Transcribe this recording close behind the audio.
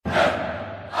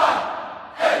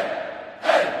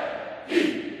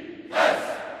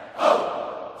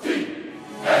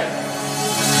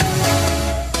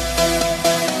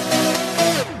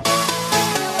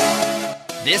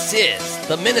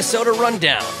the Minnesota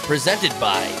Rundown, presented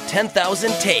by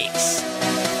 10,000 Takes.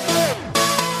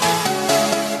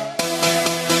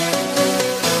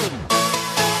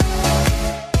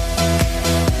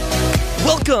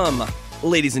 Welcome,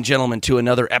 ladies and gentlemen, to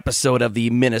another episode of the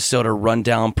Minnesota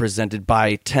Rundown, presented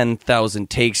by 10,000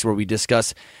 Takes, where we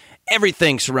discuss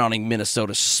everything surrounding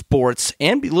Minnesota sports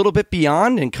and a little bit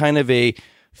beyond, in kind of a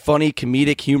funny,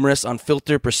 comedic, humorous,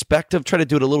 unfiltered perspective. Try to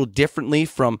do it a little differently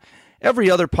from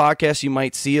every other podcast you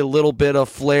might see, a little bit of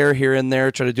flair here and there.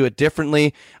 Try to do it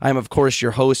differently. I'm, of course, your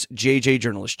host, JJ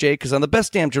Journalist Jay, because I'm the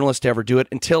best damn journalist to ever do it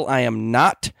until I am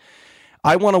not.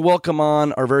 I want to welcome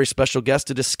on our very special guest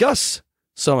to discuss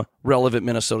some relevant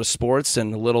Minnesota sports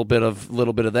and a little bit of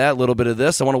that, a little bit of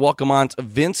this. I want to welcome on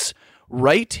Vince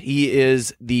Wright. He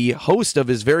is the host of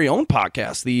his very own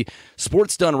podcast, the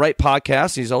Sports Done Right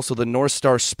podcast. He's also the North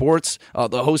Star Sports,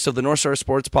 the host of the North Star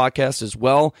Sports podcast as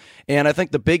well. And I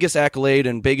think the biggest accolade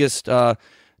and biggest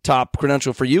top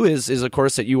credential for you is of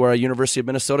course that you are a University of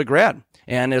Minnesota grad.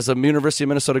 And as a University of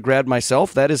Minnesota grad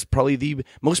myself, that is probably the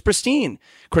most pristine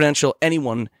credential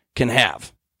anyone can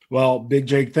have. Well, Big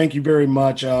Jake, thank you very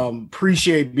much.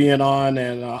 Appreciate being on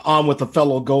and on with a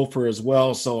fellow Gopher as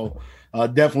well. So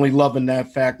definitely loving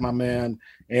that fact, my man.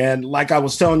 And like I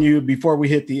was telling you before we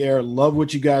hit the air, love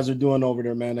what you guys are doing over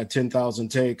there, man, at 10,000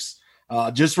 Takes.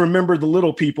 Just remember the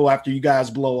little people after you guys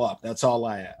blow up. That's all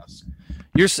I ask.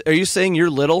 Are you saying you're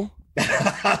little?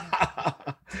 I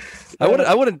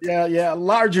wouldn't. Yeah.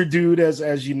 Larger dude,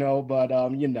 as you know, but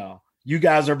you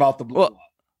guys are about to blow up.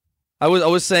 I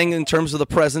was saying in terms of the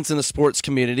presence in the sports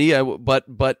community, but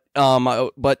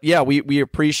yeah, we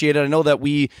appreciate it. I know that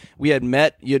we had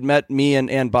met, you'd met me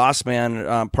and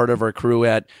Bossman, part of our crew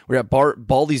we're at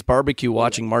Baldy's Barbecue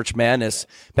watching March Madness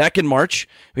back in March.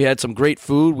 We had some great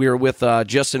food. We were with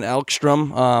Justin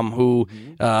Elkstrom, who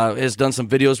has done some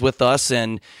videos with us,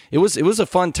 and it was a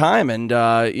fun time. And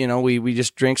we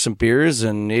just drank some beers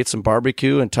and ate some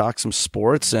barbecue and talked some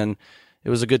sports, and it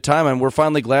was a good time, and we're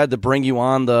finally glad to bring you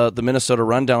on the Minnesota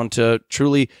Rundown to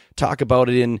truly talk about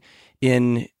it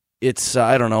in its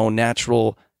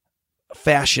natural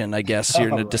fashion, I guess, here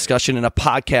in a discussion in a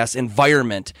podcast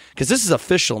environment, because this is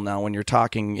official now when you're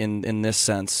talking in this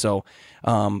sense. So,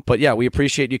 but yeah, we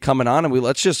appreciate you coming on, and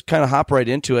let's just kind of hop right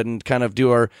into it and kind of do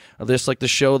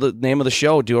the name of the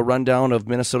show, do a rundown of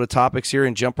Minnesota topics here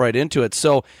and jump right into it.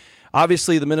 So,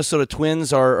 obviously, the Minnesota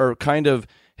Twins are kind of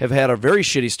have had a very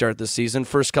shitty start this season.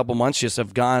 First couple months just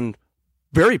have gone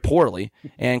very poorly.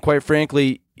 And quite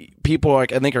frankly, people I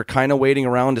think are kind of waiting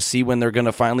around to see when they're going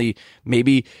to finally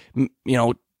maybe,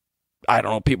 I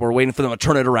don't know, people are waiting for them to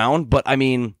turn it around. But I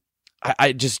mean,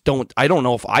 I don't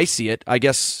know if I see it. I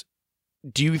guess,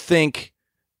 do you think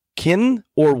can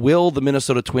or will the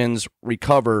Minnesota Twins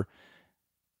recover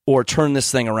or turn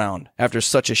this thing around after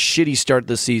such a shitty start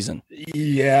this season?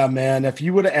 Yeah, man. If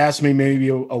you would have asked me maybe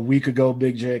a week ago,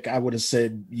 Big Jake, I would have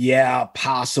said, yeah,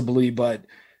 possibly. But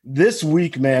this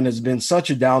week, man, has been such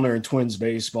a downer in Twins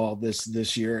baseball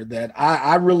this year that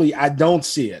I don't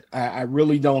see it. I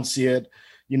really don't see it.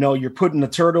 You're putting a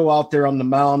turtle out there on the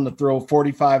mound to throw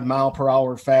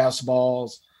 45-mile-per-hour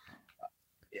fastballs.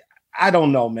 I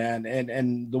don't know, man.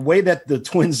 And the way that the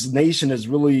Twins Nation has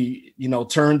really,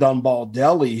 turned on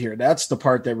Baldelli here, that's the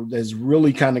part that has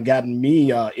really kind of gotten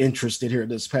me interested here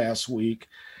this past week.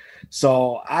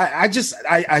 So I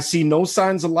see no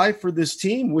signs of life for this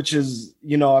team, which is,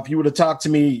 if you would have talked to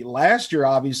me last year,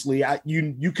 obviously,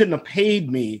 you couldn't have paid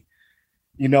me,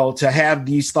 to have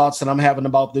these thoughts that I'm having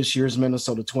about this year's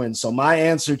Minnesota Twins. So my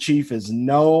answer, Chief, is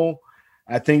no.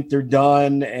 I think they're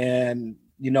done. And,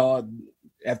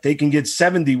 if they can get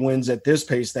 70 wins at this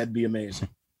pace, that'd be amazing.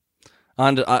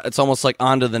 It's almost like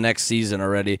on to the next season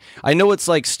already. I know it's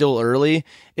like still early,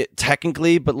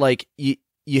 technically, but like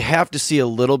you have to see a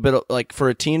little bit of, like, for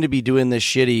a team to be doing this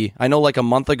shitty. I know like a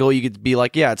month ago you could be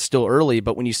like, yeah, it's still early,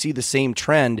 but when you see the same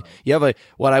trend, you have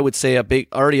what I would say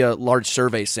already a large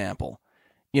survey sample.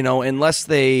 Unless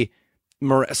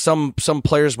some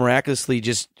players miraculously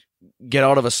just get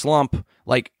out of a slump.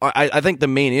 Like I think the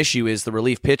main issue is the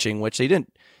relief pitching, which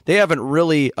they haven't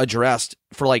really addressed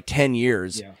for like 10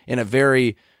 years in a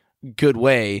very good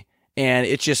way. And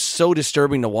it's just so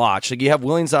disturbing to watch. Like, you have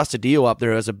Williams Astudillo up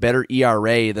there as a better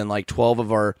ERA than like 12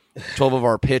 of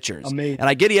our pitchers. Amazing. And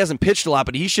I get he hasn't pitched a lot,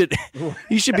 but he should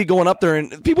be going up there,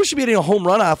 and people should be getting a home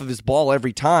run off of his ball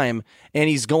every time. And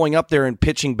he's going up there and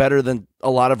pitching better than a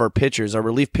lot of our pitchers. Our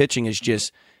relief pitching is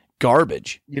just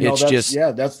garbage.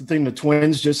 That's the thing. The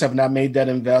Twins just have not made that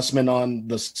investment on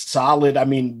the solid,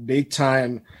 big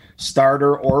time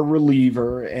starter or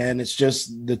reliever, and it's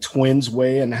just the Twins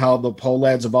way and how the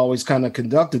Pohlads have always kind of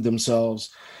conducted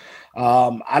themselves.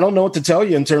 I don't know what to tell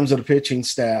you in terms of the pitching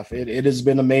staff. It has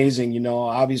been amazing.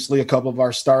 Obviously a couple of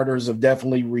our starters have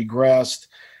definitely regressed,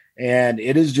 and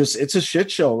it's a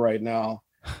shit show right now.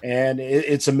 And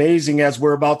it's amazing as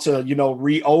we're about to,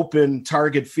 reopen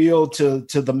Target Field to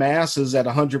the masses at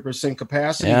 100%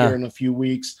 capacity here in a few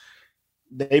weeks.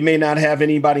 They may not have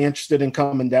anybody interested in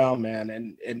coming down, man.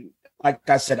 And like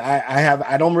I said,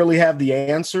 I don't really have the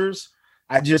answers.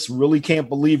 I just really can't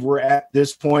believe we're at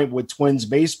this point with Twins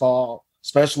baseball,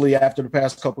 especially after the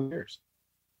past couple of years.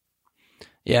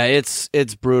 Yeah, it's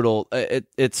brutal.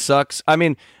 It sucks. I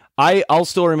mean, I'll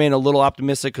still remain a little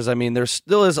optimistic because there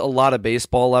still is a lot of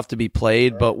baseball left to be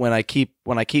played. Right. But when I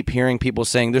keep hearing people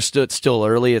saying it's still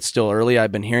early,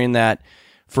 I've been hearing that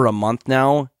for a month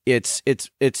now. It's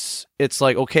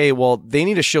like, okay, well, they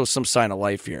need to show some sign of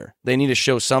life here. They need to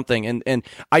show something, and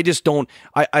I just don't.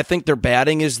 I think their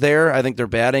batting is there. I think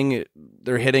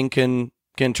their hitting can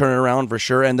turn it around for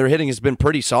sure, and their hitting has been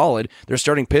pretty solid. Their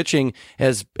starting pitching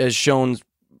has shown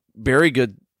very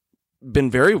good.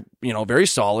 Been very, very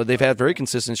solid. They've had very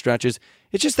consistent stretches.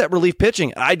 It's just that relief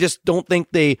pitching. I just don't think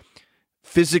they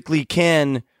physically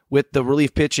can with the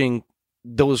relief pitching.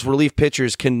 Those relief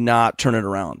pitchers cannot turn it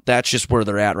around. That's just where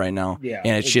they're at right now. Yeah,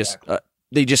 and it's exactly.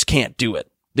 They just can't do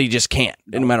it. They just can't,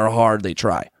 no matter how hard they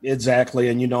try. Exactly.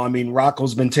 And,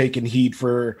 Rocco's been taking heat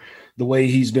for the way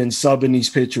he's been subbing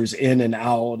these pitchers in and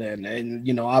out.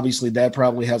 And obviously that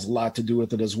probably has a lot to do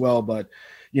with it as well. But,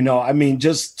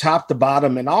 just top to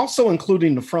bottom, and also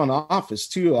including the front office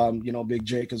too, Big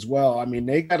Jake as well.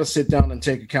 They got to sit down and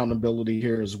take accountability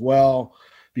here as well,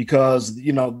 because,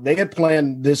 they had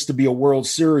planned this to be a World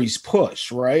Series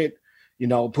push, right?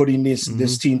 Putting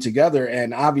this team together.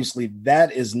 And obviously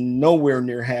that is nowhere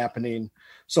near happening.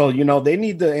 So, they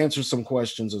need to answer some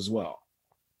questions as well.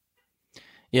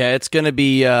 Yeah, it's going to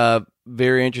be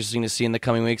very interesting to see in the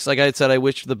coming weeks. Like I said, I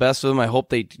wish for the best for them. I hope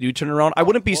they do turn around. I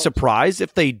wouldn't be surprised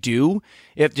if they do,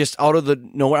 if just out of the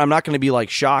nowhere. I'm not going to be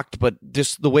shocked, but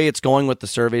just the way it's going with the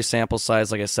survey sample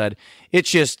size, like I said,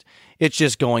 it's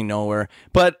just going nowhere.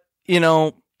 But,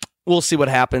 we'll see what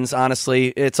happens. Honestly,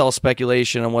 it's all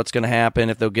speculation on what's going to happen,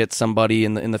 if they'll get somebody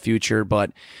in the future.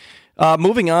 But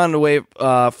moving on away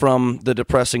from the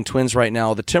depressing Twins right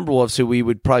now, the Timberwolves, who we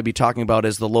would probably be talking about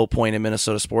as the low point in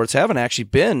Minnesota sports, haven't actually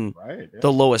been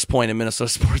the lowest point in Minnesota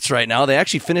sports right now. They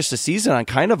actually finished the season on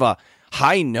kind of a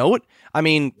high note.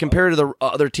 Compared to the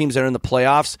other teams that are in the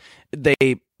playoffs,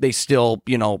 they still,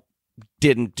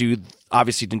 didn't do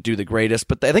the greatest,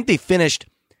 but I think they finished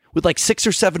with 6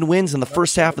 or 7 wins in the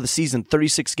first half of the season,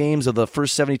 36 games of the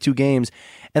first 72 games.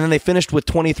 And then they finished with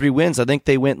 23 wins. I think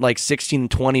they went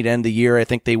 16-20 to end the year. I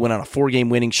think they went on a 4-game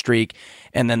winning streak,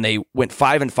 and then they went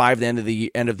 5-5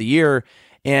 the end of the year.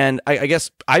 And I guess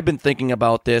I've been thinking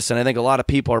about this, and I think a lot of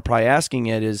people are probably asking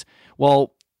it is,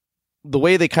 well, the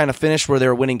way they kind of finished where they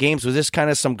were winning games, was this kind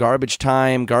of some garbage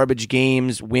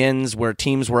games, wins where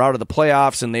teams were out of the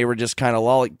playoffs and they were just kind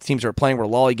of teams that were playing were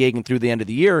lollygagging through the end of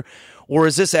the year? Or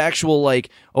is this actual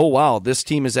oh, wow, this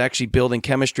team is actually building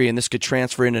chemistry and this could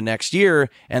transfer into next year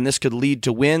and this could lead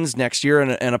to wins next year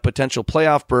and a potential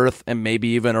playoff berth and maybe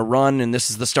even a run, and this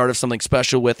is the start of something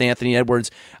special with Anthony Edwards?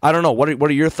 I don't know. What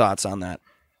are your thoughts on that?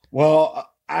 Well,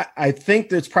 I think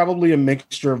there's probably a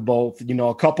mixture of both.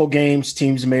 A couple games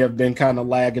teams may have been kind of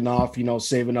lagging off,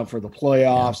 saving up for the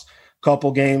playoffs.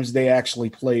 Couple games they actually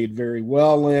played very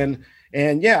well in.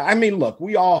 And look,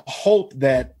 we all hope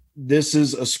that this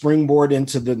is a springboard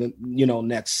into the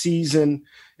next season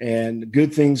and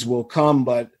good things will come.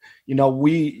 But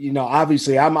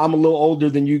obviously I'm a little older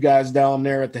than you guys down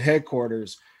there at the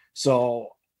headquarters, so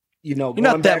you're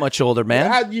not that much older, man.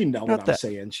 What I'm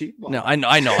saying, Chief. Well, no, I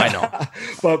know.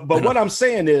 but what I'm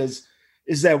saying is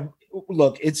that,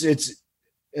 look, it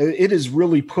is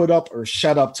really put up or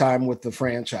shut up time with the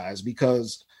franchise,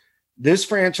 because this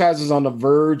franchise is on the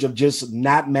verge of just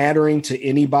not mattering to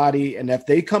anybody. And if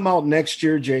they come out next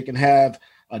year, Jake, and have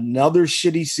another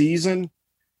shitty season,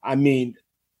 I don't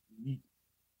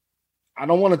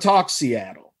want to talk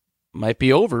Seattle. Might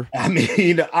be over.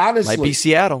 Honestly, might be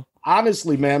Seattle.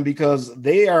 Honestly, man, because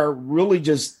they are really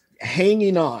just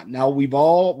hanging on. Now we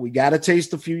got a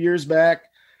taste a few years back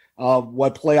of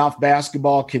what playoff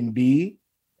basketball can be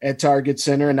at Target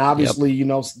Center. And obviously,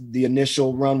 the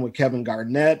initial run with Kevin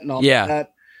Garnett and all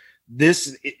that.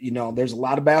 This, there's a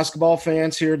lot of basketball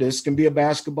fans here. This can be a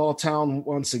basketball town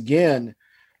once again.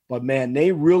 But, man,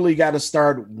 they really got to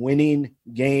start winning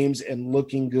games and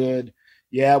looking good.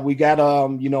 Yeah, we got,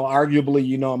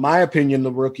 arguably, in my opinion,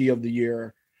 the rookie of the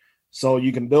year. So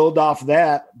you can build off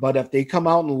that. But if they come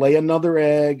out and lay another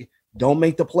egg, don't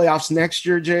make the playoffs next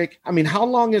year, Jake, how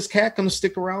long is Cat going to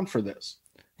stick around for this?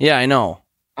 Yeah, I know.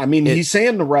 I mean, he's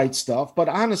saying the right stuff, but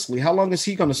honestly, how long is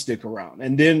he going to stick around?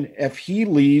 And then if he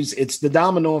leaves, it's the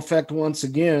domino effect once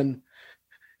again.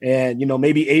 And,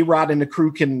 maybe A-Rod and the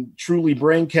crew can truly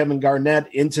bring Kevin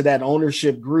Garnett into that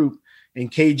ownership group, and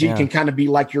KG can kind of be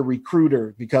like your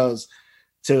recruiter, because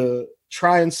to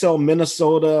try and sell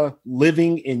Minnesota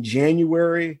living in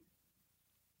January,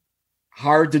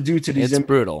 hard to do to these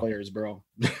brutal players, bro.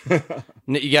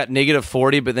 You got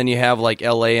 -40, but then you have like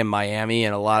LA and Miami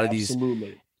and a lot of these.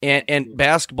 And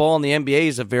basketball in the NBA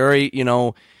is a very,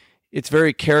 it's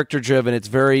very character driven. It's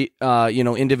very,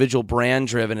 individual brand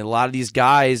driven. And a lot of these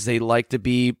guys, they like to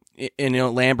be in,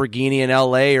 Lamborghini in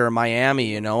LA or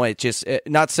Miami, It just,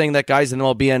 not saying that guys in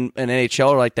MLB and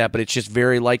NHL are like that, but it's just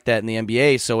very like that in the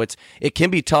NBA. So it can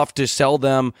be tough to sell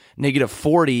them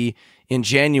 -40 in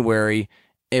January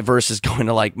versus going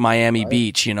to like Miami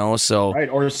Beach, so. Right.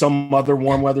 Or some other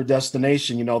warm weather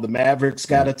destination, the Mavericks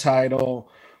got a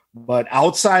title. But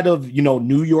outside of,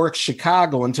 New York,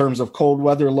 Chicago, in terms of cold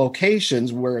weather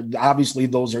locations, where obviously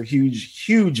those are huge,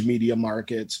 huge media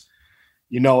markets,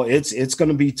 it's going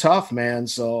to be tough, man.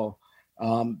 So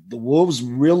the Wolves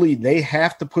really, they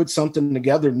have to put something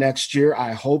together next year.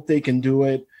 I hope they can do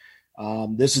it.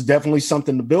 This is definitely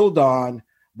something to build on,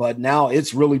 but now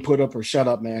it's really put up or shut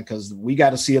up, man, because we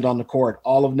got to see it on the court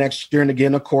all of next year. And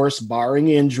again, of course, barring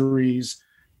injuries,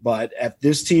 but if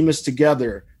this team is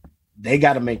together, they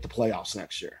got to make the playoffs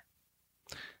next year.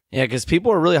 Yeah, because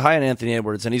people are really high on Anthony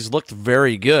Edwards, and he's looked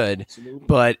very good. Absolutely.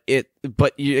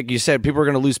 But you said people are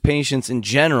going to lose patience in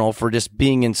general for just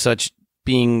being in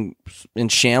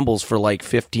shambles for like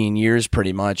 15 years,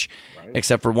 pretty much,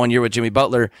 except for 1 year with Jimmy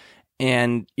Butler.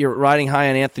 And you're riding high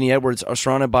on Anthony Edwards,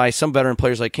 surrounded by some veteran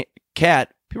players like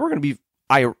Cat. People are going to be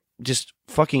just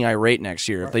fucking irate next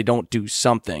year if they don't do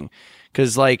something,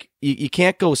 because like you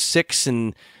can't go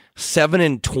 7-29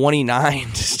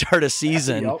 to start a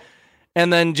season,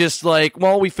 and then just like,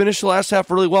 well, we finished the last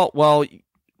half really well. Well,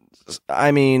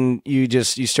 I mean, you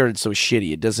started so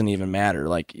shitty, it doesn't even matter.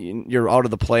 Like, you're out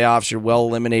of the playoffs, you're well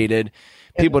eliminated.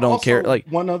 People don't care. Like,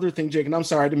 one other thing, Jake, and I'm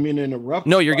sorry, I didn't mean to interrupt.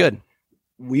 No, you're good.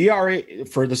 We are,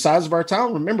 for the size of our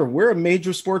town, remember, we're a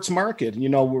major sports market.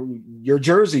 Your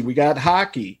Jersey, we got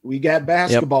hockey, we got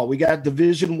basketball, we got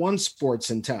Division I sports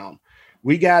in town.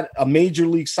 We got a Major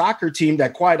League Soccer team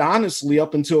that, quite honestly,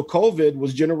 up until COVID,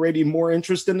 was generating more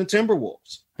interest than the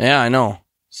Timberwolves. Yeah, I know.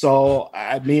 So,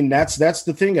 I mean, that's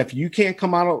the thing. If you can't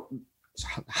come out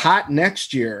hot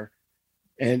next year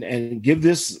and give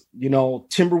this,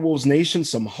 Timberwolves nation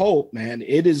some hope, man,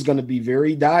 it is going to be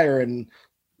very dire. And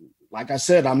like I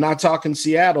said, I'm not talking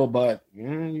Seattle, but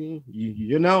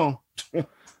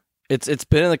It's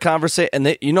been in the conversation, and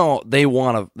they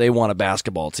want a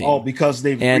basketball team. Oh, because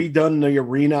they've redone the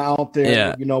arena out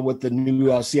there, with the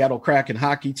new Seattle Kraken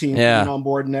hockey team coming on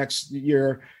board next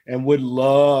year, and would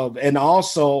love. And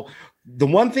also, the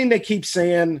one thing they keep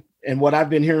saying, and what I've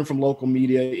been hearing from local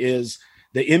media, is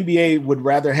the NBA would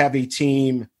rather have a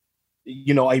team,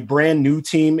 a brand new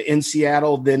team in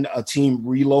Seattle than a team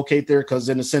relocate there, because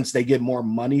in a sense they get more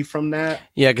money from that.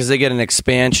 Yeah, because they get an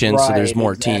expansion, so there's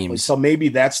more teams. So maybe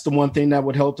that's the one thing that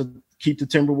would help to keep the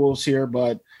Timberwolves here.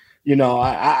 But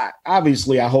I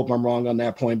obviously I hope I'm wrong on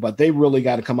that point, but they really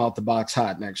got to come out the box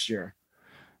hot next year.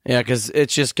 Yeah, because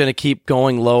it's just going to keep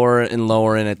going lower and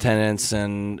lower in attendance,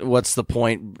 and what's the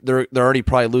point? They're already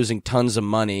probably losing tons of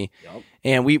money,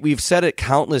 and we've said it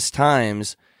countless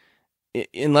times.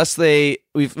 Unless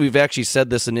we've actually said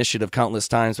this initiative countless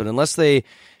times, but unless they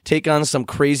take on some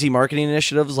crazy marketing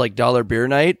initiatives like Dollar Beer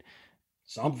Night,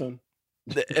 something.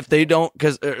 If they don't,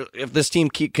 because if this team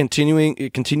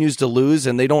continues to lose,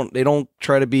 and they don't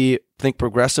try to think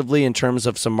progressively in terms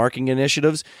of some marketing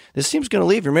initiatives, this team's going to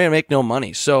leave. You're going to make no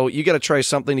money. So you got to try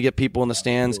something to get people in the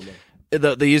stands.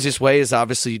 The easiest way is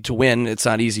obviously to win. It's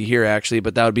not easy here actually,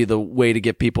 but that would be the way to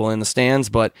get people in the stands.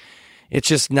 But it's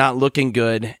just not looking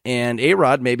good. And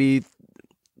A-Rod maybe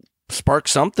spark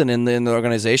something in the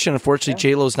organization. Unfortunately,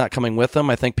 J-Lo's not coming with him.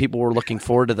 I think people were looking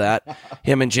forward to that.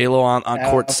 Him and J-Lo on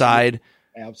court side.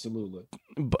 Absolutely.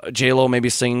 J-Lo maybe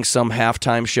singing some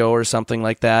halftime show or something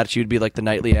like that. She would be like the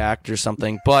nightly act or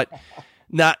something. But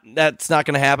that's not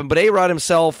going to happen. But A-Rod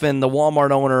himself and the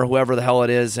Walmart owner, whoever the hell it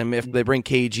is, and if they bring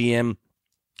KG in,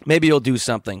 maybe he'll do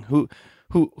something. Who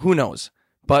knows?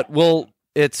 But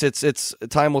it's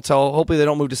time will tell. Hopefully they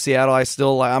don't move to Seattle.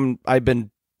 I've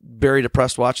been very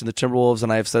depressed watching the Timberwolves,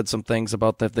 and I have said some things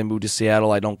about that if they move to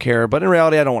Seattle. I don't care, but in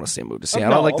reality, I don't want to see them move to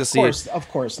Seattle. I'd like to see it. Of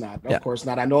course not. Of course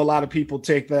not. I know a lot of people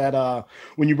take that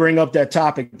when you bring up that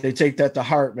topic, they take that to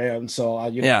heart, man. So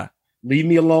leave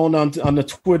me alone on the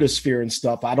Twitter sphere and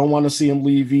stuff. I don't want to see him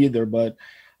leave either, but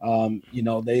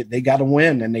They got to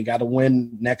win, and they got to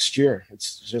win next year.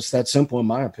 It's just that simple, in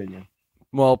my opinion.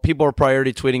 Well, people are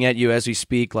priority tweeting at you as we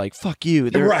speak, like, fuck you.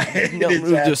 They're right. Move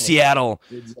to Seattle.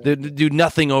 Exactly. They do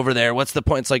nothing over there. What's the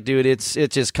point? It's like, dude, it's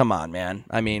just, come on, man.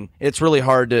 I mean, it's really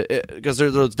hard to, because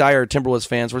there's those diehard Timberwolves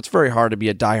fans where it's very hard to be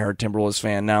a diehard Timberwolves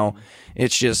fan now.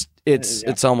 It's just,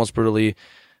 it's almost brutally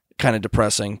kind of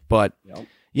depressing. But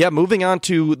yeah, moving on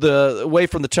to away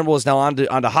from the Timberwolves now onto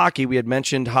hockey. We had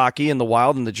mentioned hockey and the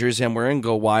Wild and the jersey I'm wearing,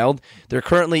 go Wild. They're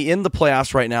currently in the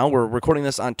playoffs right now. We're recording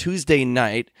this on Tuesday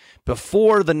night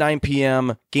before the 9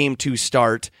 p.m. Game 2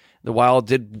 start. The Wild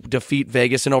did defeat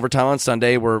Vegas in overtime on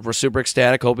Sunday. We're super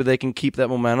ecstatic. Hoping they can keep that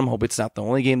momentum. Hope it's not the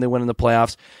only game they win in the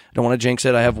playoffs. I don't want to jinx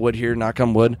it. I have wood here, knock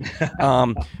on wood.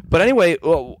 But anyway,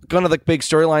 one of the big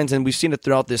storylines, and we've seen it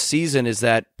throughout this season, is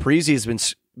that Parise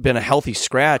has been a healthy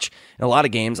scratch in a lot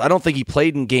of games. I don't think he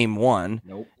played in game 1.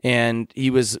 Nope. And he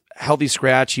was healthy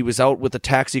scratch. He was out with the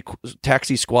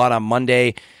taxi squad on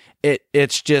Monday.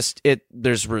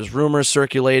 There's rumors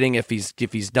circulating if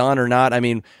he's done or not. I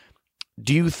mean,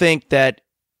 do you think that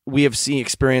we have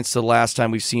experienced the last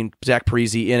time we've seen Zach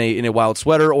Parise in a Wild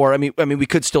sweater, or I mean we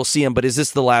could still see him, but is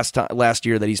this the last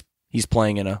year that he's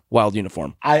playing in a Wild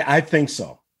uniform? I think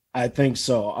so. I've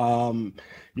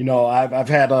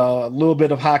had a little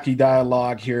bit of hockey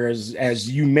dialogue here,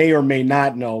 as you may or may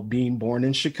not know. Being born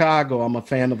in Chicago, I'm a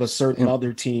fan of a certain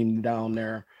other team down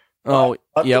there. But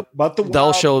the Wild,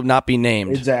 they'll shall not be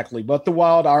named. Exactly, but the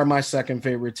Wild are my second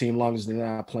favorite team, long as they're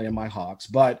not playing my Hawks.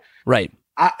 But right,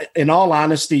 in all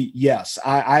honesty, yes,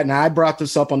 I brought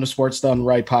this up on the Sports Done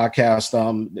Right podcast,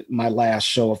 my last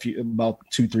show about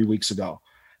 2-3 weeks ago.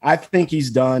 I think he's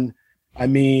done. I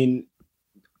mean,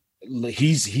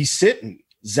 he's sitting.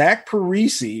 Zach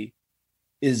Parise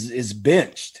is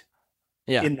benched.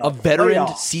 Yeah, a veteran,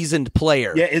 seasoned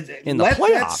player. Yeah, in the playoffs.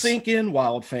 Let that sink in,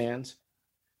 Wild fans.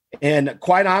 And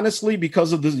quite honestly,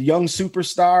 because of the young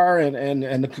superstar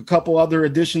and a couple other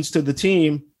additions to the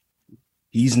team,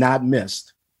 he's not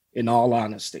missed, in all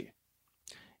honesty.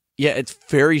 Yeah, it's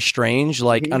very strange.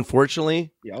 Like,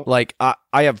 unfortunately, like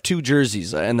I have 2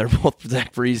 jerseys, and they're both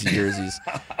Zach Parise jerseys.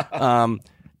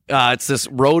 It's this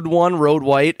road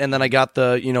white, and then I got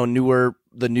the new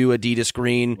Adidas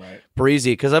green Parise,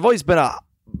 because I've always been a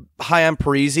high on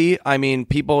Parise. I mean,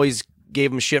 people always gave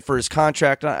him shit for his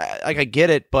contract. I get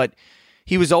it, but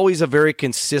he was always a very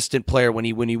consistent player when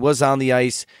he was on the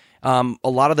ice. A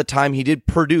lot of the time he did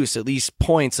produce at least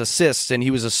points, assists, and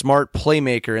he was a smart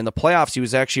playmaker. In the playoffs, he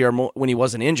was actually when he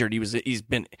wasn't injured. He was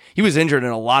injured in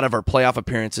a lot of our playoff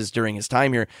appearances during his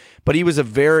time here, but he was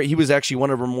actually one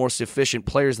of our most efficient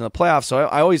players in the playoffs. So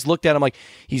I always looked at him like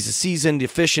he's a seasoned,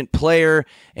 efficient player,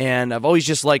 and I've always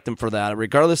just liked him for that.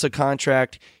 Regardless of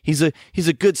contract, he's a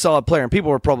good, solid player. And people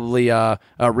were probably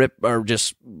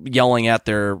just yelling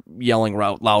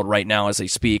loud right now as they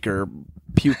speak, or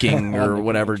puking or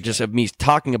whatever, just of me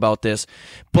talking about this.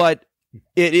 But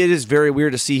it is very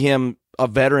weird to see him, a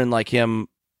veteran like him,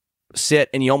 sit,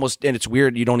 and it's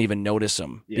weird you don't even notice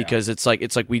him, because it's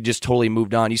like we just totally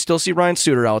moved on. You still see Ryan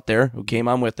Suter out there, who came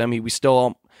on with them. We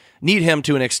still need him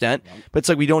to an extent, but it's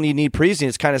like we don't need Parise.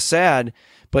 It's kind of sad,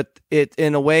 but it,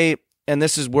 in a way, and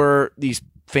this is where these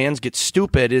fans get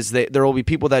stupid, is that there will be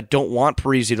people that don't want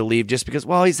Parise to leave just because,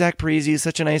 well, he's Zach Parise, he's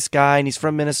such a nice guy, and he's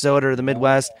from Minnesota or the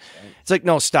Midwest. It's like,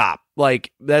 no, stop.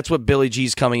 Like, that's what Billy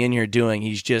G's coming in here doing.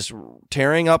 He's just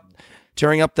tearing up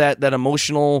that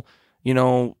emotional,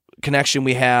 connection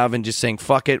we have, and just saying,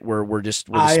 fuck it, we're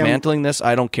dismantling this.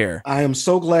 I don't care. I am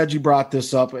so glad you brought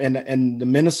this up, and the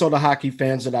Minnesota hockey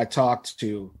fans that I talked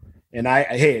to, and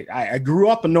I grew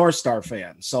up a North Star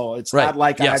fan, so it's not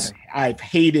like I've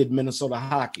hated Minnesota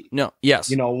hockey. No, yes.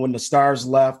 When the Stars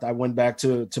left, I went back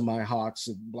to my Hawks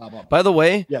and blah, blah, blah. By the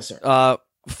way, yes, sir.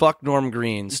 Fuck Norm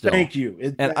Green still. Thank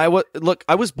you. I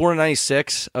was born in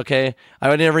 96, okay?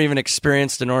 I never even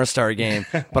experienced a North Star game,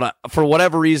 but for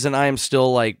whatever reason, I am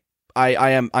still like,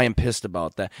 I am pissed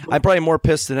about that. I'm probably more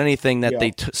pissed than anything that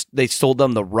they sold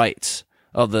them the rights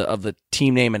of the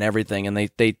team name and everything, and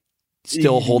they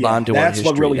still hold on to our history.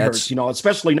 That's what really hurts,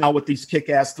 especially now with these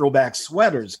kick-ass throwback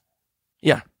sweaters.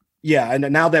 Yeah. Yeah, and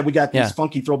now that we got these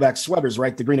funky throwback sweaters,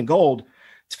 right, the green and gold,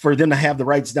 for them to have the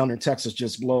rights down in Texas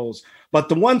just blows. But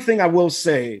the one thing I will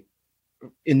say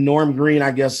in Norm Green,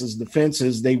 I guess, his defense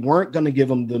is they weren't going to give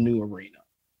him the new arena.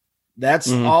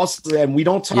 That's also, and we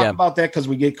don't talk about that because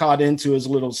we get caught into his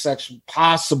little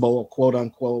possible, quote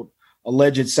unquote,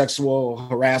 alleged sexual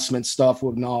harassment stuff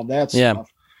and all that stuff.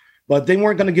 But they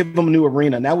weren't going to give him a new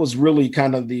arena. And that was really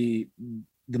kind of the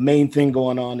main thing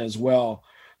going on as well.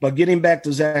 But getting back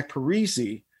to Zach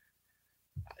Parise,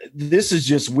 this is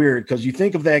just weird because you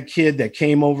think of that kid that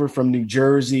came over from New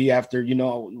Jersey after,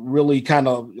 really kind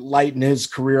of lighting his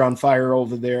career on fire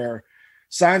over there,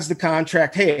 signs the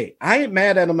contract. Hey, I ain't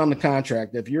mad at him on the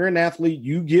contract. If you're an athlete,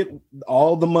 you get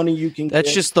all the money you can get.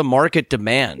 That's just the market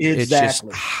demand. Exactly. It's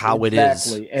just how it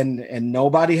is. And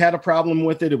nobody had a problem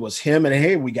with it. It was him. And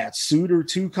hey, we got Suter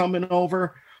too coming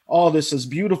over. All this is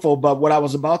beautiful. But what I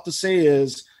was about to say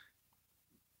is,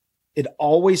 it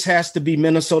always has to be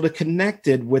Minnesota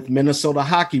connected with Minnesota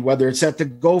hockey, whether it's at the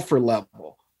Gopher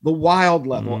level, the Wild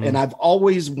level. And I've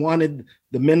always wanted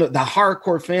the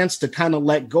hardcore fans to kind of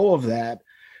let go of that,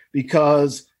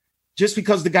 because just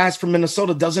because the guy's from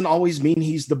Minnesota doesn't always mean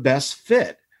he's the best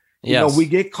fit. Yes. We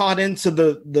get caught into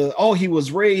the he was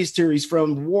raised here, he's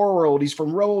from World, he's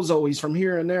from Roseau, he's from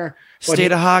here and there. But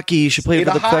State of hockey, you should play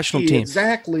for the professional team.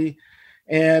 Exactly.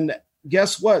 And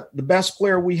guess what? The best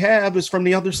player we have is from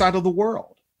the other side of the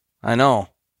world. I know.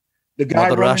 The guy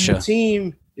running the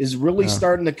team is really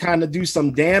starting to kind of do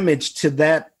some damage to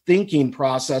that thinking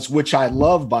process, which I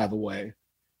love, by the way.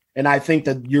 And I think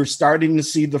that you're starting to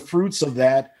see the fruits of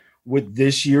that with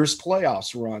this year's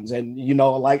playoffs runs. And,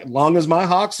 like, long as my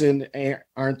Hawks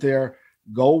aren't there,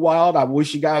 go Wild. I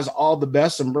wish you guys all the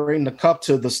best and bring the cup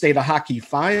to the state of hockey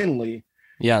finally.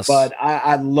 Yes. But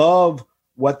I love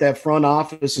what that front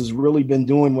office has really been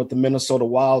doing with the Minnesota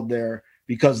Wild there,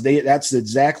 because that's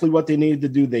exactly what they needed to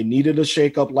do. They needed a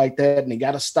shakeup like that, and they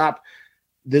got to stop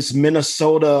this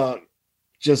Minnesota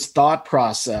just thought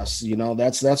process.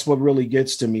 That's what really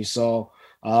gets to me. So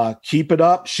keep it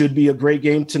up. Should be a great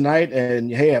game tonight.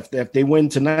 And hey, if they win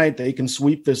tonight, they can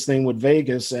sweep this thing with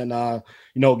Vegas and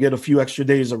get a few extra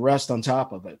days of rest on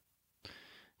top of it.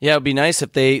 Yeah, it'd be nice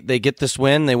if they get this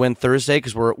win. They win Thursday,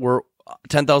 because we're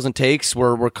 10,000 Takes.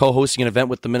 We're co-hosting an event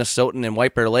with the Minnesotan in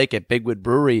White Bear Lake at Bigwood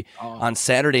Brewery on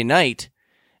Saturday night,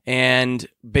 and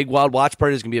Big Wild Watch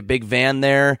Party is going to be a big van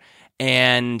there,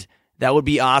 and that would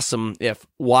be awesome if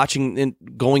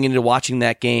going into watching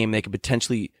that game, they could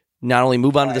potentially not only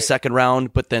move on to the second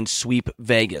round, but then sweep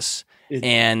Vegas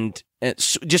and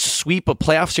just sweep a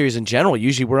playoff series in general.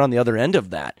 Usually we're on the other end of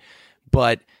that,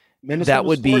 but Minnesota that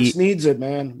would sports needs it,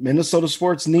 man. Minnesota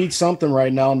sports needs something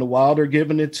right now, and the Wild are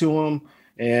giving it to them.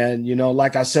 And,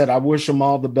 like I said, I wish them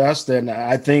all the best. And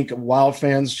I think Wild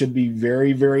fans should be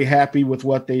very, very happy with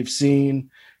what they've seen.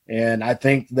 And I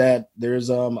think that there's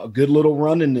a good little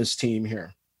run in this team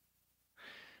here.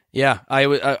 Yeah,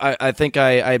 I think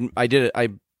I did it. I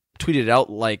tweeted it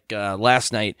out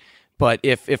last night. But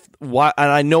and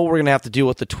I know we're going to have to deal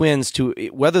with the Twins too,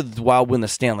 whether the Wild win the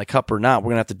Stanley Cup or not, we're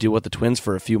going to have to deal with the Twins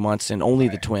for a few months, and only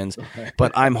the Twins.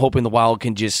 But I'm hoping the Wild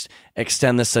can just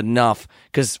extend this enough,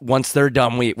 because once they're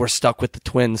done, we're stuck with the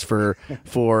Twins for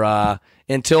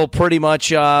until pretty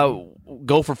much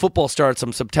Gopher football starts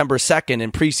on September 2nd,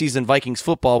 and preseason Vikings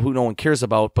football, who no one cares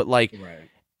about. But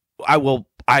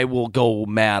I will go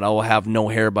mad. I will have no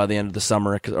hair by the end of the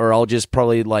summer, or I'll just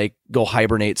probably go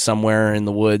hibernate somewhere in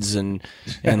the woods and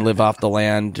live off the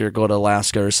land, or go to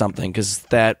Alaska or something, because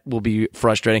that will be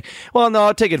frustrating. Well, no,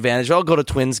 I'll take advantage. I'll go to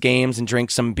Twins games and drink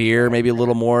some beer, maybe a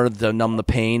little more to numb the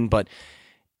pain. But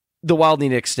the Wild need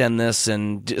to extend this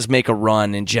and just make a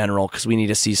run in general, because we need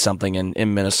to see something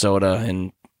in Minnesota,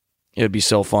 and it would be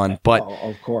so fun. But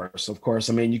of course.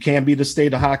 I mean, you can't be the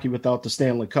state of hockey without the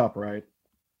Stanley Cup, right?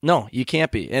 No, you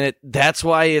can't be, and that's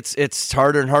why it's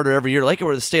harder and harder every year. Like,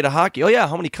 we're the state of hockey. Oh yeah,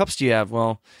 how many cups do you have?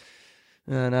 Well,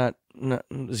 not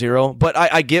zero. But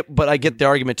I get the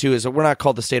argument too, is that we're not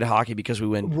called the state of hockey because we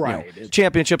win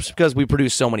championships, because we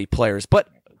produce so many players. But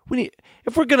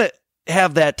if we're gonna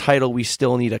have that title, we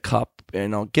still need a cup.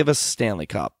 Give us a Stanley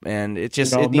Cup, and it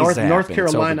just it needs to happen. North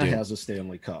Carolina has a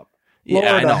Stanley Cup.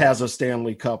 Florida has a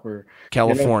Stanley Cup, or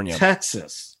California,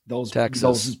 Texas. Those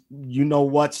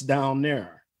what's down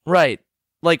there. Right.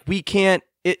 Like, we can't,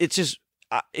 it's just,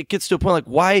 it gets to a point,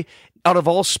 why, out of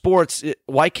all sports,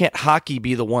 why can't hockey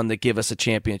be the one that give us a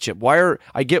championship?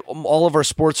 I get all of our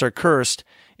sports are cursed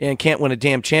and can't win a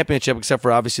damn championship, except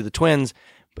for obviously the Twins.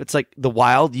 But it's like the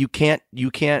Wild, you can't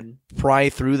pry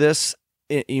through this.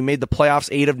 You made the playoffs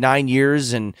 8 of 9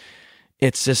 years, and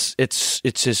it's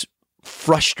just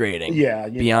frustrating. Yeah,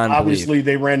 beyond obviously belief.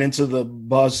 They ran into the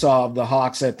buzzsaw of the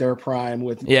Hawks at their prime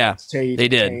with Tate. They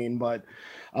did, Kane, but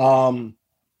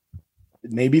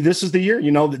maybe this is the year.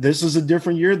 This is a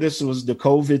different year. This was the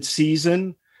COVID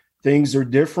season. Things are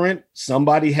different.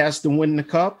 Somebody has to win the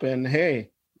cup, and hey,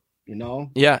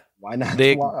 why not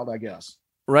the Wild? I guess.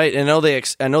 Right. I know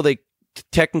they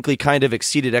technically kind of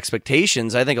exceeded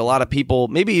expectations. I think a lot of people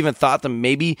maybe even thought them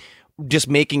maybe just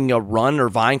making a run or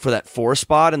vying for that 4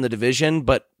 spot in the division,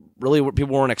 but really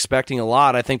people weren't expecting a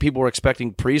lot. I think people were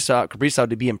expecting Kaprizov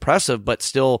to be impressive, but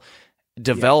still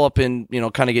develop and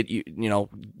kind of get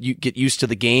you get used to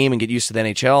the game and get used to the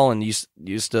NHL and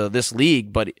used to this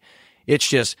league. But it's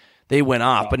just they went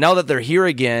off. But now that they're here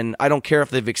again, I don't care if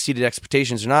they've exceeded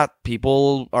expectations or not.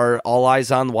 People are all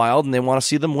eyes on the Wild and they want to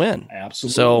see them win.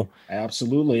 Absolutely. So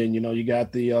absolutely. And you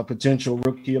got the potential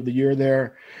rookie of the year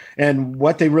there, and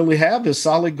what they really have is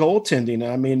solid goaltending.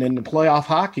 I mean, in the playoff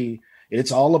hockey,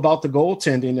 it's all about the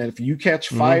goaltending. And if you catch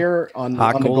fire on the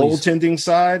goaltending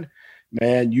side,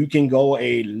 man, you can go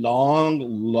a long,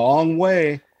 long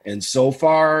way. And so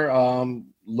far,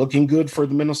 looking good for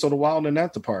the Minnesota Wild in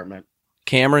that department.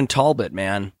 Cameron Talbot,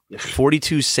 man,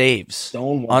 42 saves.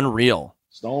 Stonewall. Unreal.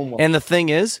 Stonewall. And the thing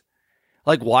is,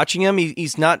 like watching him,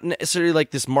 he's not necessarily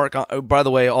like this Mark. By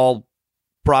the way, all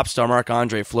props to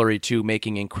Marc-Andre Fleury too,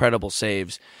 making incredible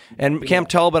saves. And Cam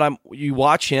Talbot, you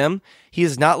watch him, he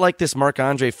is not like this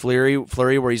Marc-Andre Fleury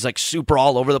where he's like super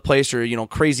all over the place or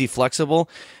crazy flexible.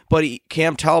 But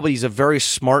Cam Talbot, he's a very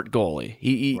smart goalie.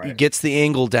 He gets the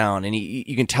angle down, and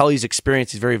you can tell he's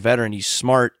experienced. He's very veteran. He's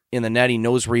smart in the net. He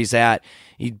knows where he's at.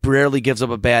 He rarely gives up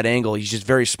a bad angle. He's just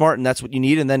very smart, and that's what you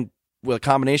need. And then with a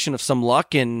combination of some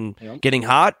luck and getting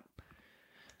hot,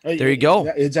 there you go.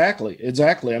 Exactly.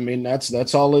 I mean,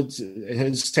 that's all it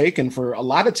has taken for a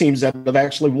lot of teams that have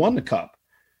actually won the cup,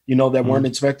 that weren't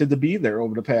expected to be there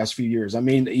over the past few years. I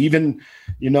mean, even,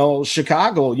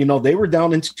 Chicago, they were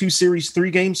down into 2 series, 3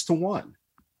 games to 1.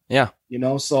 Yeah.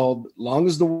 So long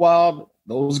as the Wild,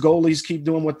 those goalies keep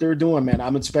doing what they're doing, man,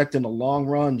 I'm expecting a long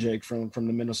run, Jake, from the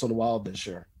Minnesota Wild this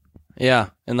year. Yeah.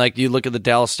 And like you look at the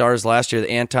Dallas Stars last year, the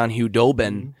Anton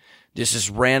Hudobin, just this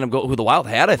random goal who the Wild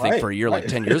had, I think, for a year, like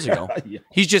 10 years ago. Yeah.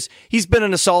 He's been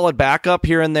in a solid backup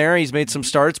here and there. He's made some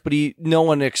starts, but no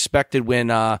one expected when,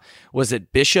 was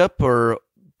it Bishop or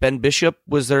Ben Bishop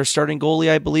was their starting goalie,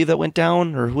 I believe, that went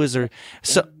down, or who was there?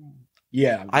 So,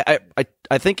 yeah.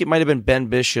 I think it might have been Ben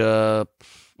Bishop,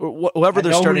 whoever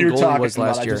their starting goalie was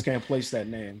last year. I just can't place that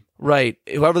name. Right.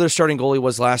 Whoever their starting goalie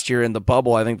was last year in the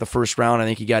bubble, I think the first round, I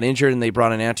think he got injured and they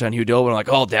brought in Anton Hudobin. I'm like,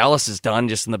 oh, Dallas is done,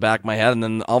 just in the back of my head. And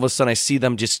then all of a sudden I see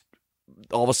them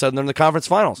all of a sudden they're in the conference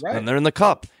finals and they're in the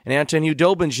cup. And Anton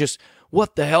Hudobin's just,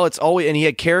 what the hell? It's always, and he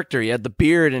had character. He had the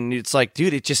beard, and it's like,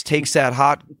 dude, it just takes that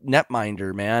hot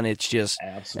netminder, man. It's just,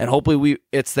 absolutely. And hopefully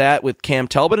it's that with Cam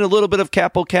Talbot and a little bit of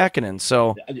Kaapo Kähkönen.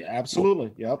 So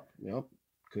absolutely. Yep.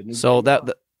 Couldn't so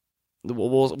that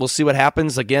we'll see what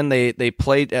happens. Again, they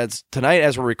played as tonight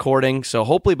as we're recording. So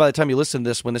hopefully by the time you listen to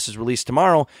this, when this is released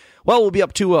tomorrow, we'll be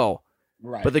up 2-0.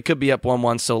 Right. But they could be up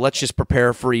 1-1. So let's just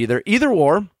prepare for either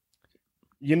or.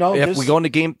 If we go into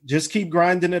game, just keep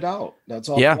grinding it out. That's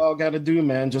all we all got to do,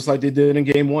 man. Just like they did in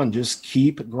game 1, just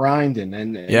keep grinding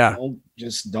and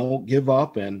don't give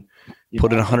up and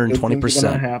put in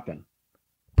 120%. Happen.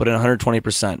 Put in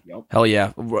 120%. Yep. Hell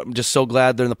yeah. I'm just so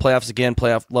glad they're in the playoffs again.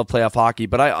 Love playoff hockey.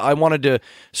 But I wanted to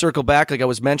circle back, like I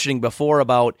was mentioning before,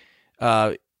 about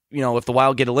if the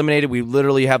Wild get eliminated, we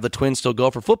literally have the Twins still go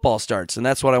for football starts. And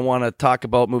that's what I want to talk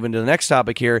about moving to the next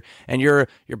topic here. And you're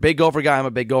a big Gopher guy. I'm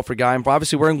a big Gopher guy. I'm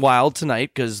obviously wearing Wild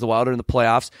tonight because the Wild are in the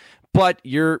playoffs. But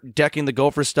you're decking the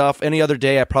Gopher stuff. Any other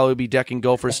day, I'd probably be decking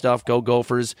Gopher stuff. Go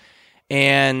Gophers.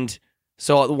 And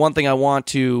so the one thing I want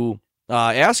to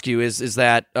ask you is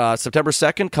that September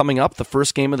 2nd coming up, the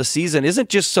first game of the season isn't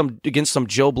just against some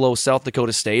Joe Blow South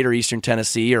Dakota State or Eastern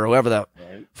Tennessee or whoever the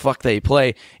fuck they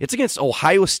play. It's against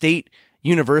Ohio State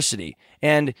University.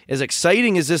 And as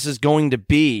exciting as this is going to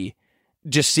be,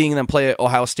 just seeing them play at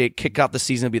Ohio State, kick off the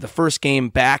season, it'll be the first game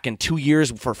back in 2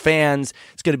 years for fans.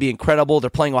 It's going to be incredible. They're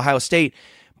playing Ohio State.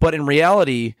 But in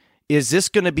reality, is this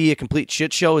going to be a complete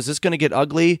shit show? Is this going to get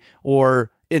ugly?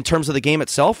 Or in terms of the game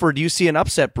itself, or do you see an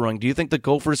upset brewing? Do you think the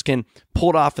Gophers can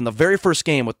pull it off in the very first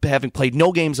game with having played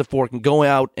no games before, can go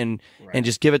out and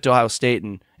just give it to Ohio State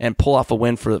and pull off a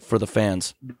win for the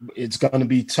fans? It's going to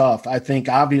be tough. I think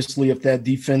obviously if that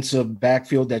defensive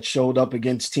backfield that showed up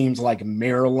against teams like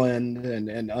Maryland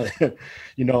and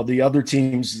the other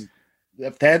teams,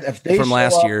 if they from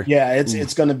last year,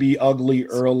 it's going to be ugly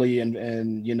early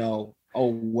and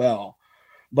oh well.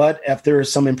 But if there is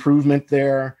some improvement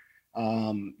there.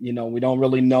 We don't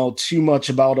really know too much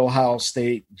about Ohio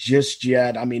State just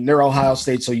yet. I mean, they're Ohio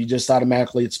State, so you just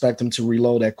automatically expect them to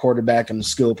reload at quarterback and the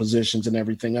skill positions and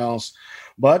everything else.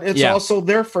 But it's also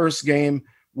their first game.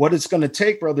 What it's going to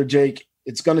take, Brother Jake,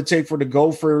 it's going to take for the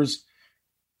Gophers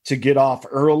to get off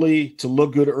early, to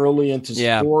look good early, and to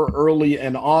score early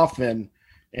and often.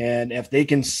 And if they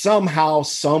can somehow,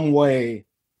 some way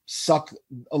suck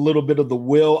a little bit of the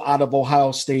will out of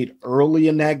Ohio State early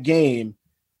in that game,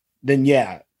 then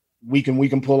we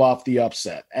can pull off the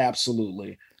upset.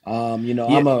 Absolutely. I'm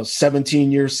a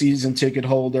 17-year season ticket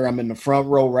holder. I'm in the front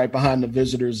row right behind the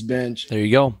visitors bench. There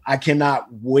you go. I cannot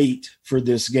wait for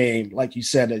this game. Like you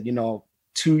said,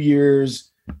 2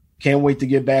 years, can't wait to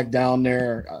get back down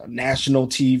there, national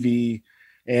TV.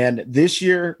 And this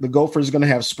year, the Gophers are going to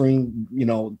have spring,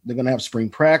 they're going to have spring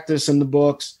practice in the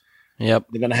books. Yep.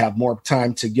 They're going to have more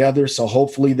time together. So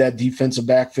hopefully that defensive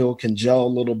backfield can gel a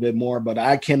little bit more. But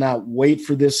I cannot wait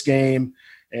for this game.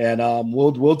 And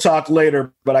we'll talk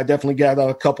later. But I definitely got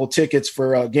a couple tickets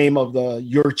for a game of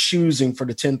your choosing for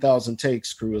the 10,000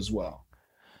 Takes crew as well.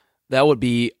 That would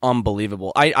be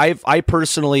unbelievable. I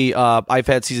personally I've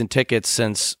had season tickets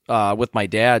since with my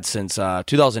dad since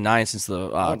 2009, since the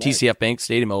TCF Bank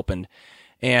Stadium opened.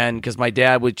 And because my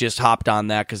dad would just hopped on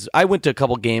that, because I went to a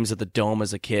couple games at the Dome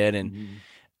as a kid, and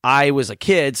I was a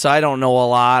kid, so I don't know a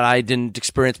lot. I didn't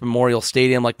experience Memorial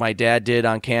Stadium like my dad did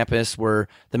on campus, where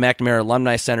the McNamara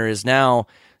Alumni Center is now.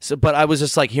 So, but I was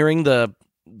just like hearing the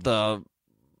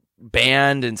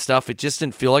band and stuff. It just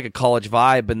didn't feel like a college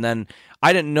vibe. And then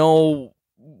I didn't know.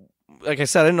 Like I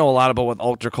said, I didn't know a lot about what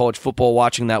ultra college football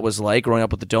watching that was like growing up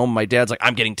with the Dome. My dad's like,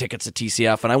 I'm getting tickets to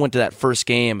TCF. And I went to that first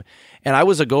game. And I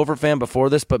was a Gopher fan before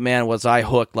this, but man, was I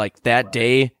hooked. Like that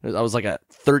day, I was like a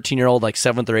 13-year-old, like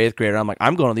 7th or 8th grader. I'm like,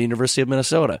 I'm going to the University of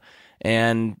Minnesota.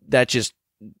 And that just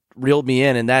reeled me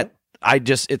in. And that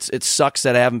it sucks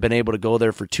that I haven't been able to go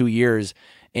there for 2 years.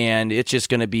 And it's just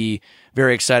going to be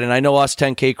very exciting. I know us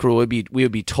 10K crew we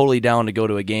would be totally down to go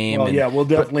to a game. Well, we'll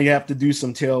definitely have to do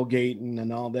some tailgating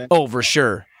and all that. Oh, for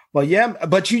sure. But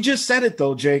you just said it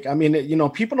though, Jake. I mean,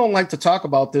 people don't like to talk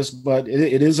about this, but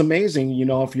it is amazing.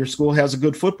 If your school has a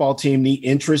good football team, the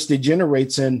interest it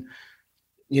generates in,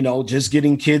 just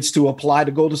getting kids to apply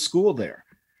to go to school there.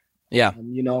 Yeah.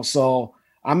 So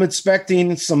I'm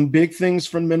expecting some big things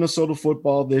from Minnesota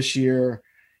football this year.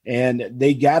 And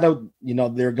they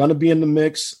they're going to be in the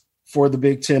mix for the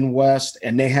Big Ten West,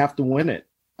 and they have to win it.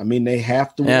 I mean, they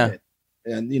have to win it.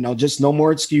 And, just no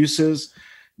more excuses.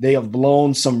 They have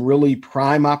blown some really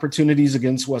prime opportunities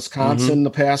against Wisconsin the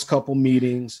past couple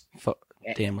meetings.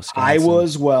 Damn Wisconsin. Iowa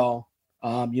as well.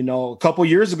 A couple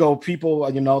years ago,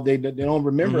 people, they don't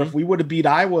remember if we would have beat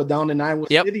Iowa down in Iowa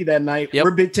City that night. We're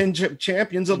Big Ten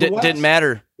champions of the West. Didn't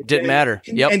matter.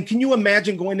 And can you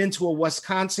imagine going into a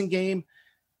Wisconsin game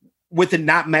with it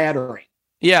not mattering?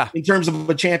 Yeah. In terms of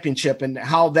a championship, and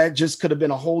how that just could have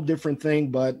been a whole different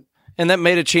thing. And that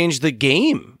may have changed the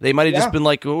game. They might have just been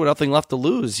like, oh, nothing left to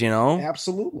lose,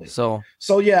 Absolutely. So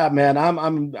yeah, man,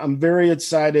 I'm very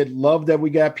excited. Love that we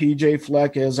got PJ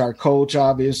Fleck as our coach,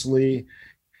 obviously.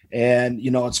 And,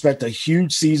 expect a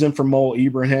huge season from Mo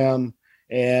Ibrahim.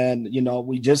 And,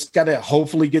 we just got to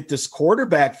hopefully get this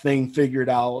quarterback thing figured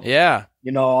out. Yeah.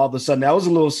 All of a sudden that was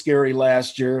a little scary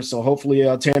last year. So hopefully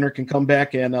Tanner can come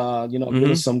back and,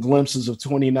 give us some glimpses of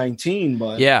 2019.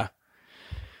 But yeah,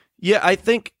 I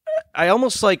think I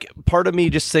almost like part of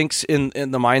me just thinks in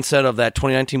the mindset of that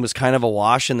 2019 was kind of a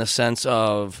wash in the sense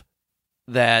of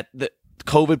that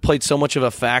COVID played so much of a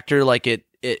factor. Like it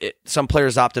some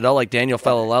players opted out, like Daniel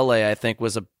Falalele, I think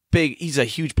he's a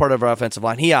huge part of our offensive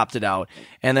line. He opted out.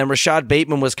 And then Rashad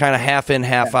Bateman was kind of half in,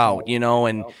 half out,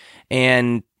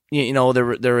 and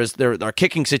our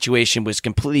kicking situation was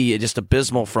completely just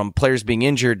abysmal, from players being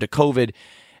injured to COVID.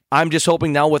 I'm just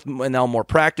hoping now with more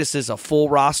practices, a full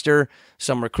roster,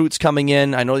 some recruits coming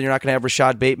in. I know you're not going to have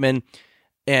Rashad Bateman,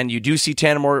 and you do see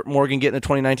Tanner Morgan getting the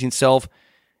 2019 self.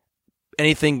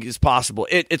 Anything is possible.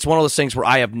 It's one of those things where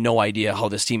I have no idea how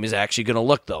this team is actually going to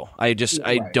look, though.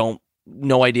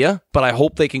 No idea, but I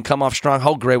hope they can come off strong.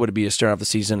 How great would it be to start off the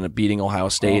season beating Ohio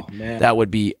State? Oh, that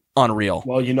would be unreal.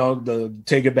 Well,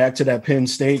 take it back to that Penn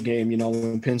State game,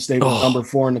 when Penn State was number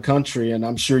 4 in the country, and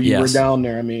I'm sure you were down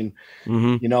there. I mean,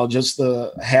 just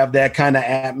to have that kind of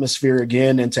atmosphere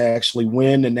again, and to actually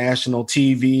win the national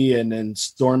TV and then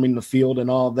storming the field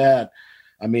and all that.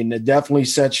 I mean, it definitely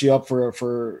sets you up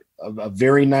for a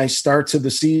very nice start to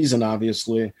the season,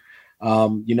 obviously.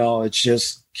 It's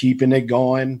just keeping it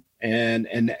going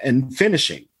and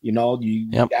finishing. You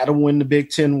got to win the Big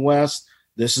Ten West.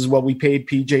 This is what we paid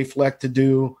PJ Fleck to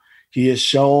do. He has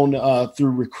shown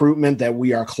through recruitment that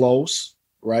we are close,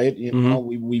 right?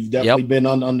 We've definitely been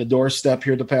on the doorstep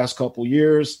here the past couple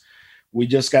years. We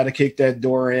just got to kick that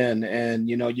door in, and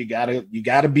you got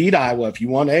to beat Iowa if you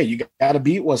want. Hey, you got to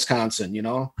beat Wisconsin.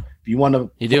 If you want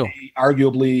to,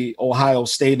 arguably Ohio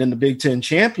State in the Big Ten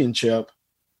championship.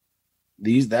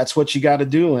 That's what you got to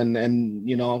do,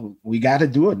 and we got to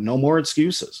do it. No more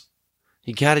excuses.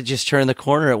 You got to just turn the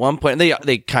corner at one point.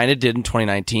 They kind of did in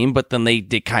 2019, but then they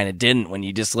kind of didn't when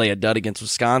you just lay a dud against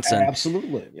Wisconsin.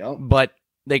 Absolutely, yeah. But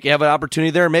they have an opportunity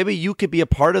there. Maybe you could be a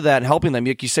part of that and helping them.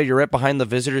 Like you said, you're right behind the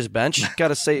visitors bench. You got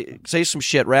to say some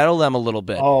shit, rattle them a little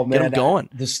bit. Oh man, get them going.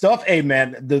 The stuff, hey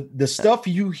man, the stuff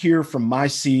you hear from my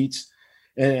seats,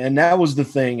 and that was the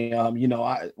thing.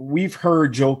 We've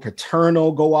heard Joe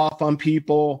Paterno go off on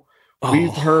people.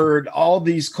 We've heard all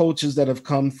these coaches that have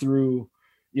come through.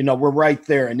 We're right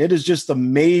there, and it is just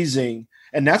amazing.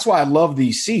 And that's why I love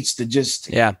these seats, to just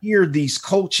hear these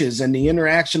coaches and the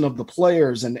interaction of the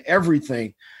players and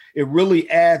everything. It really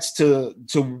adds to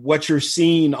what you're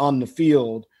seeing on the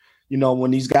field,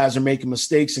 when these guys are making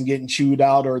mistakes and getting chewed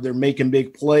out, or they're making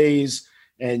big plays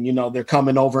and, they're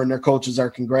coming over and their coaches are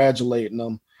congratulating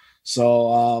them.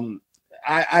 So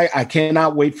I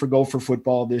cannot wait for Gopher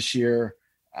football this year.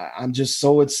 I'm just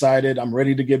so excited. I'm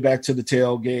ready to get back to the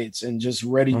tailgates and just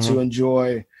ready to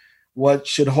enjoy what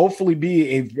should hopefully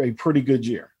be a pretty good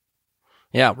year.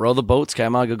 Yeah, row the boat,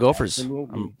 Skymaga Gophers.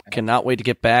 Cannot wait to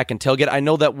get back and tailgate. I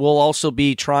know that we'll also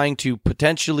be trying to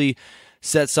potentially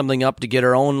set something up to get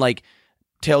our own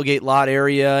tailgate lot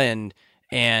area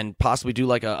and possibly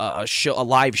do a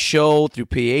live show through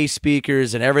PA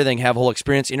speakers and everything. Have a whole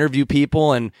experience, interview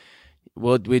people, and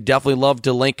we'd definitely love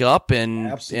to link up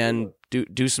and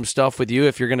do some stuff with you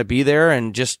if you're going to be there,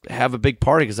 and just have a big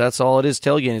party, because that's all it is.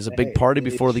 Tailgating is a big party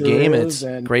before the game. It's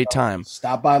a great time.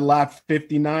 Stop by lot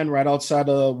 59 right outside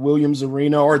of Williams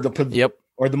Arena, or the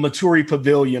Maturi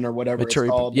Pavilion, or whatever it's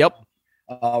called. Yep.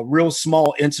 Real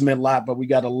small, intimate lot, but we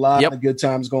got a lot of good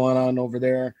times going on over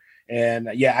there. And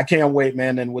I can't wait,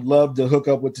 man, and would love to hook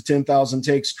up with the 10,000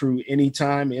 Takes crew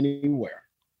anytime, anywhere.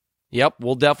 Yep,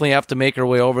 we'll definitely have to make our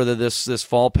way over to this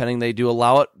fall, pending they do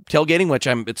allow it tailgating, which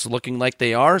it's looking like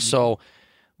they are. So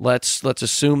let's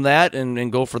assume that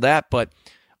and go for that. But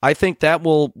I think that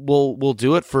will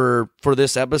do it for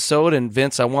this episode. And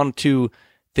Vince, I want to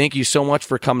thank you so much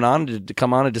for coming on to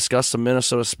come on and discuss some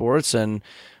Minnesota sports and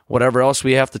whatever else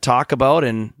we have to talk about.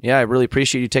 And I really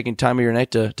appreciate you taking time of your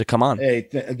night to come on. Hey,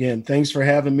 again, thanks for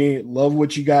having me. Love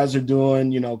what you guys are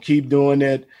doing. Keep doing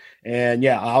it. And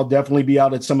I'll definitely be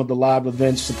out at some of the live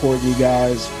events supporting you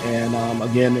guys. And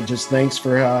again, just thanks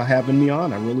for having me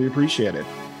on. I really appreciate it.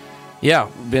 Yeah,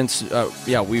 Vince.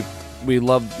 We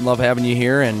love having you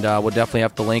here, and we'll definitely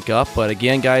have to link up. But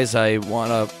again, guys, I want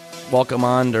to welcome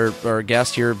on our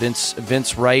guest here,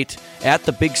 Vince Wright, at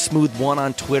the Big Smooth One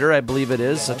on Twitter, I believe it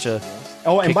is. Such a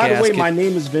and by the way, my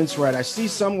name is Vince Wright. I see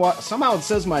somehow it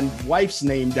says my wife's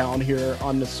name down here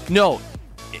on the screen. No.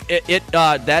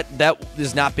 That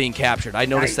is not being captured. I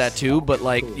noticed that too, but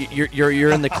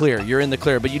you're in the clear. You're in the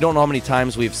clear, but you don't know how many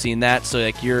times we've seen that.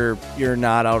 So you're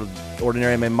not out of the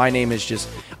ordinary. I mean, my name is just.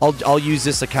 I'll use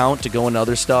this account to go into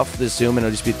other stuff. This Zoom, and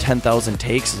it'll just be 10,000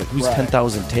 takes. It's like, who's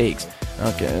 10,000 takes?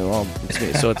 Okay, well, it's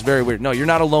me. So it's very weird. No, you're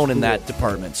not alone in that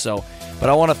department. So, but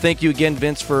I want to thank you again,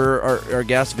 Vince, for our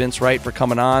guest, Vince Wright, for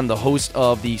coming on, the host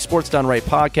of the Sports Done Right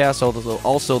podcast,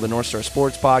 also the North Star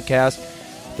Sports podcast.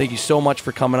 Thank you so much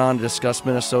for coming on to discuss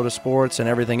Minnesota sports and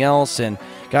everything else. And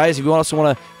guys, if you also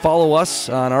want to follow us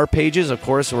on our pages, of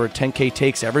course, we're 10K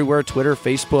Takes everywhere: Twitter,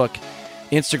 Facebook,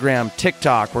 Instagram,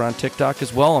 TikTok. We're on TikTok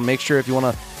as well. And make sure, if you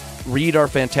want to read our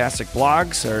fantastic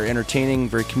blogs, our entertaining,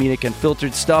 very comedic and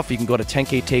filtered stuff, you can go to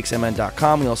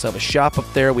 10ktakesmn.com. We also have a shop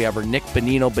up there. We have our Nick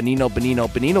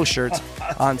Bonino shirts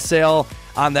on sale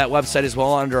on that website as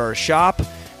well, under our shop.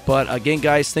 But again,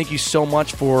 guys, thank you so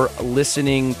much for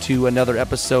listening to another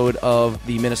episode of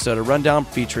the Minnesota Rundown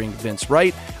featuring Vince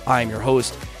Wright. I'm your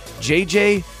host,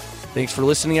 JJ. Thanks for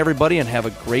listening, everybody, and have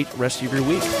a great rest of your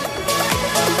week.